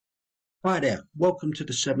Hi there, welcome to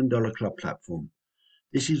the $7 Club platform.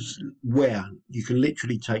 This is where you can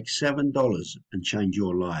literally take $7 and change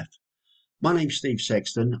your life. My name's Steve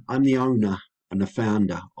Sexton. I'm the owner and the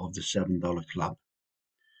founder of the $7 Club.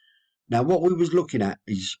 Now, what we was looking at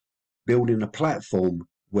is building a platform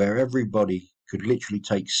where everybody could literally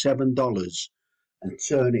take $7 and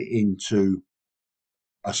turn it into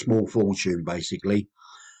a small fortune, basically.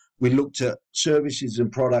 We looked at services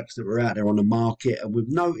and products that were out there on the market, and we've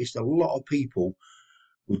noticed a lot of people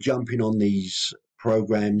were jumping on these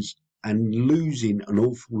programs and losing an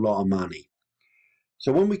awful lot of money.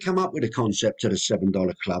 So when we come up with a concept of the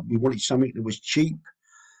 $7 Club, we wanted something that was cheap,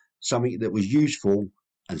 something that was useful,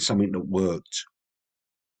 and something that worked.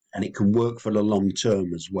 And it can work for the long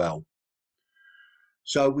term as well.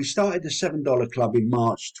 So we started the $7 Club in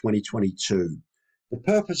March 2022. The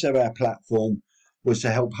purpose of our platform was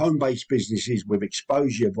to help home-based businesses with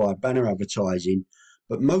exposure via banner advertising,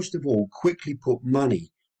 but most of all, quickly put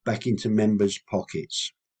money back into members'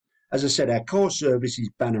 pockets. As I said, our core service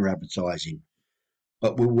is banner advertising,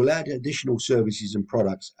 but we will add additional services and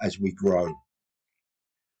products as we grow.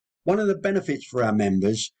 One of the benefits for our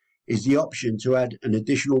members is the option to add an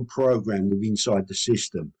additional program inside the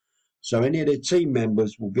system. So any of the team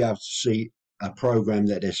members will be able to see a program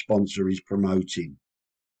that their sponsor is promoting.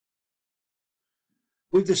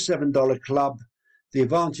 With the $7 Club, the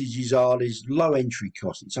advantages are there's low entry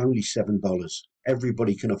cost. It's only $7.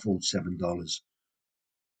 Everybody can afford $7.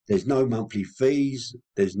 There's no monthly fees.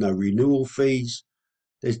 There's no renewal fees.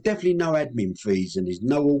 There's definitely no admin fees, and there's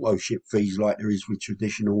no auto ship fees like there is with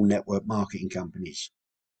traditional network marketing companies.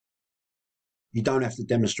 You don't have to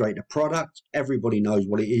demonstrate the product. Everybody knows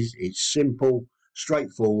what it is. It's simple,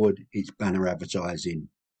 straightforward. It's banner advertising.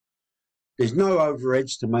 There's no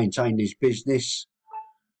overheads to maintain this business.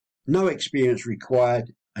 No experience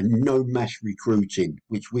required, and no mass recruiting,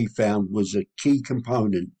 which we found was a key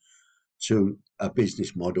component to a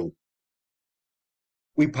business model.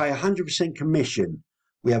 We pay 100% commission.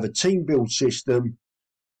 We have a team build system.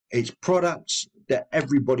 It's products that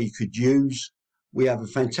everybody could use. We have a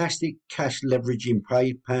fantastic cash leveraging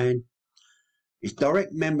pay plan. It's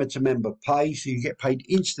direct member to member pay, so you get paid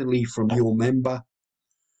instantly from your member.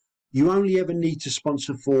 You only ever need to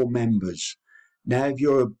sponsor 4 members. Now, if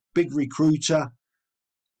you're a big recruiter,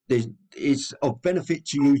 it's of benefit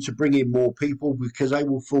to you to bring in more people because they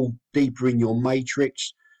will fall deeper in your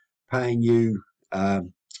matrix, paying you,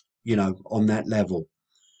 on that level.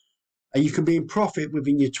 And you can be in profit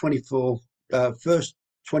within your first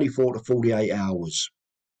 24 to 48 hours.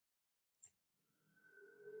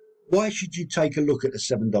 Why should you take a look at the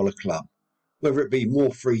 $7 Club? Whether it be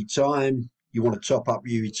more free time, you want to top up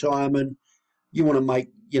your retirement, you want to make,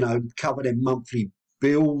 cover them monthly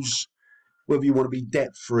bills, whether you want to be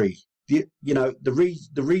debt free. The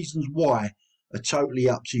reasons why are totally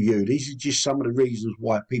up to you. These are just some of the reasons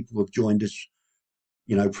why people have joined us,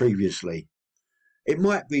 previously. It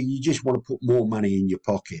might be you just want to put more money in your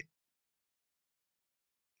pocket.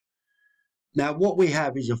 Now, what we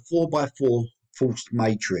have is a 4x4 forced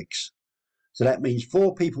matrix. So that means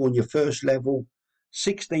 4 people on your first level,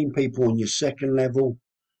 16 people on your second level,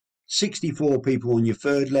 64 people on your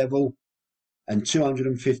third level, and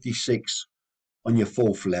 256 on your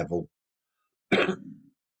fourth level.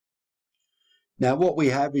 Now, what we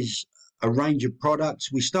have is a range of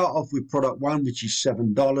products. We start off with product 1, which is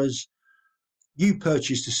 $7. You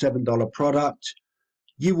purchase the $7 product.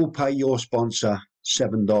 You will pay your sponsor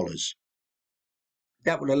 $7.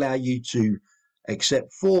 That will allow you to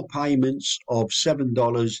accept 4 payments of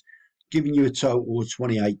 $7, giving you a total of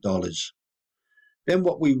 $28. Then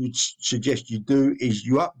what we would suggest you do is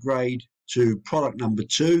you upgrade to product number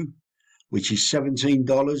 2, which is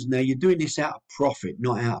 $17. Now, you're doing this out of profit,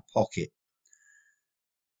 not out of pocket.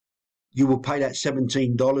 You will pay that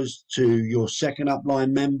 $17 to your second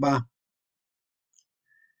upline member.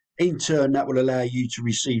 In turn, that will allow you to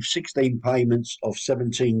receive 16 payments of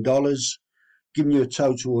 $17, giving you a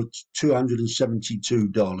total of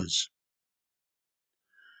 $272.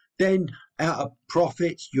 Then, out of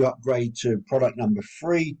profit, you upgrade to product number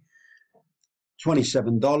 3,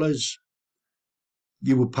 $27.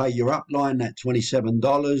 You will pay your upline that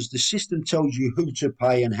 $27. The system tells you who to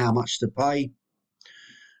pay and how much to pay.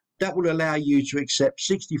 That will allow you to accept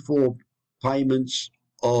 64 payments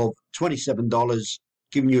of $27,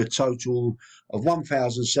 giving you a total of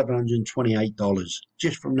 $1,728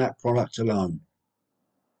 just from that product alone.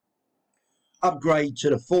 Upgrade to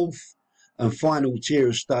the 4th and final tier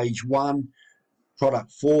of stage 1,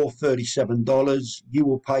 product 4, $37. You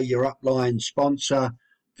will pay your upline sponsor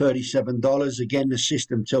 $37. Again, the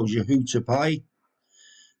system tells you who to pay.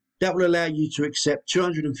 That will allow you to accept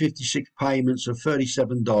 256 payments of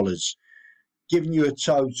 $37, giving you a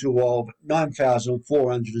total of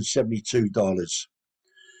 $9,472.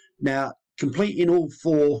 Now, completing all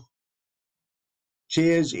 4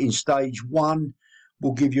 tiers in stage 1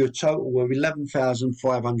 will give you a total of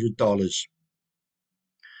 $11,500.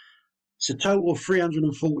 It's a total of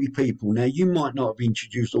 340 people. Now, you might not have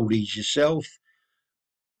introduced all these yourself.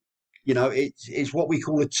 You know, it's what we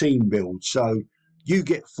call a team build. So you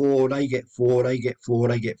get 4, they get 4, they get 4,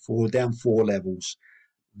 they get 4, down 4 levels.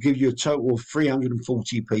 Give you a total of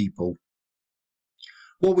 340 people.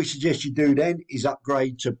 What we suggest you do then is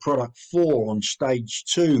upgrade to product 4 on stage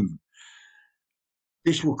 2.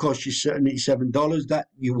 This will cost you $77. That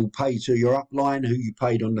you will pay to your upline, who you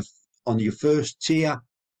paid on your first tier.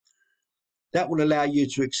 That will allow you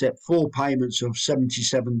to accept 4 payments of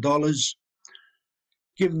 $77,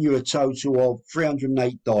 giving you a total of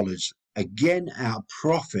 $308. Again, out of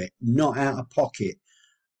profit, not out of pocket.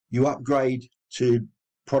 You upgrade to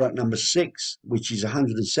product number 6, which is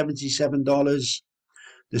 $177.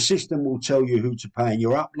 The system will tell you who to pay in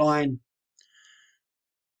your upline.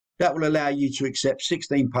 That will allow you to accept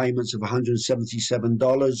 16 payments of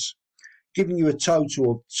 $177, giving you a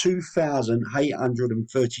total of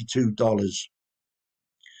 $2,832.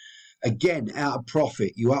 Again, out of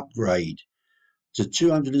profit, you upgrade to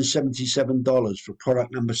 $277 for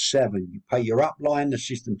product number 7. You pay your upline, the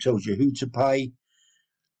system tells you who to pay.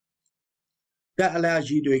 That allows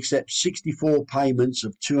you to accept 64 payments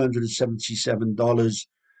of $277,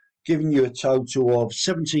 giving you a total of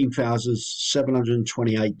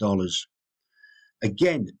 $17,728.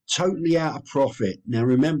 Again, totally out of profit. Now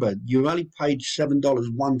remember, you only paid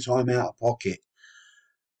 $7 one time out of pocket.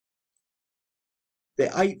 The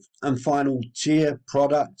 8th and final tier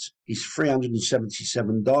product is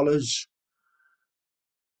 $377.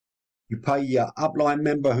 You pay your upline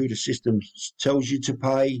member, who the system tells you to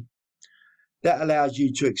pay. That allows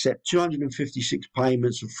you to accept 256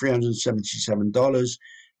 payments of $377,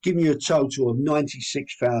 giving you a total of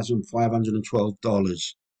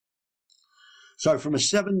 $96,512. So from a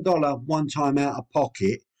 $7 one-time out of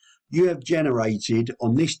pocket, you have generated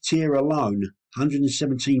on this tier alone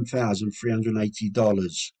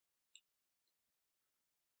 $117,380.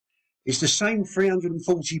 It's the same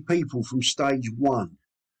 340 people from stage 1.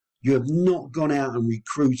 You have not gone out and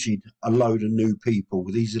recruited a load of new people.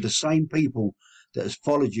 These are the same people that has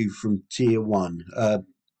followed you from tier 1.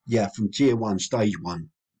 From tier 1, stage 1.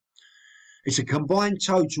 It's a combined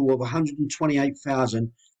total of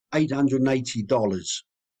 $128,880.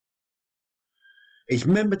 It's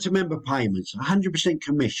member-to-member payments, 100%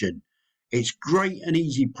 commission. It's great and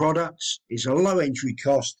easy products. It's a low entry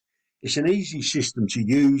cost. It's an easy system to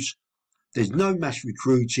use. There's no mass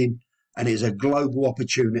recruiting, and it's a global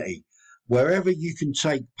opportunity. Wherever you can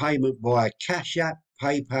take payment via Cash App,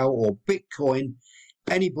 PayPal, or Bitcoin,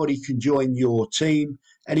 anybody can join your team.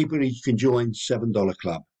 Anybody can join $7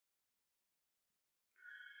 Club.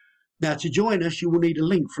 Now, to join us, you will need a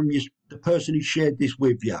link from the person who shared this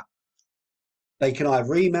with you. They can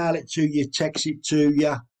either email it to you, text it to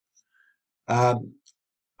you.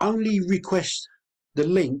 Only request the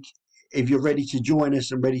link if you're ready to join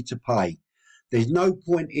us and ready to pay. There's no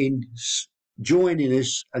point in joining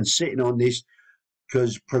us and sitting on this,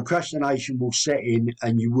 because procrastination will set in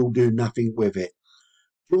and you will do nothing with it.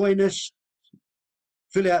 Join us,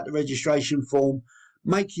 fill out the registration form,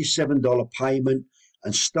 make your $7 payment,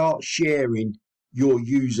 and start sharing your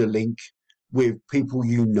user link with people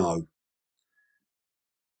you know.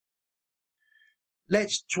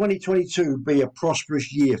 Let's 2022 be a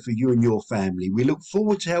prosperous year for you and your family. We look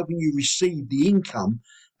forward to helping you receive the income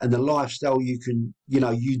and the lifestyle you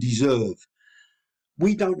deserve.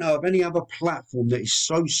 We don't know of any other platform that is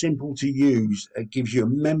so simple to use. It gives you a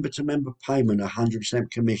member-to-member payment, 100%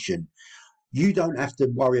 commission. You don't have to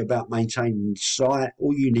worry about maintaining the site.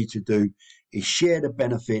 All you need to do is share the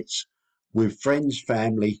benefits with friends,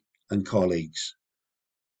 family, and colleagues.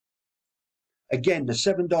 Again, the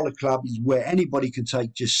 $7 Club is where anybody can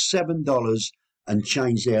take just $7 and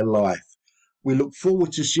change their life. We look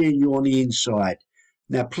forward to seeing you on the inside.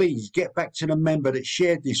 Now, please get back to the member that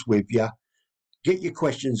shared this with you. Get your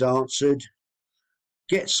questions answered.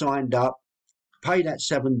 Get signed up. Pay that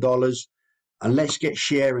 $7. And let's get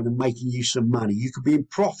sharing and making you some money. You could be in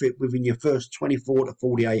profit within your first 24 to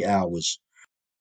 48 hours.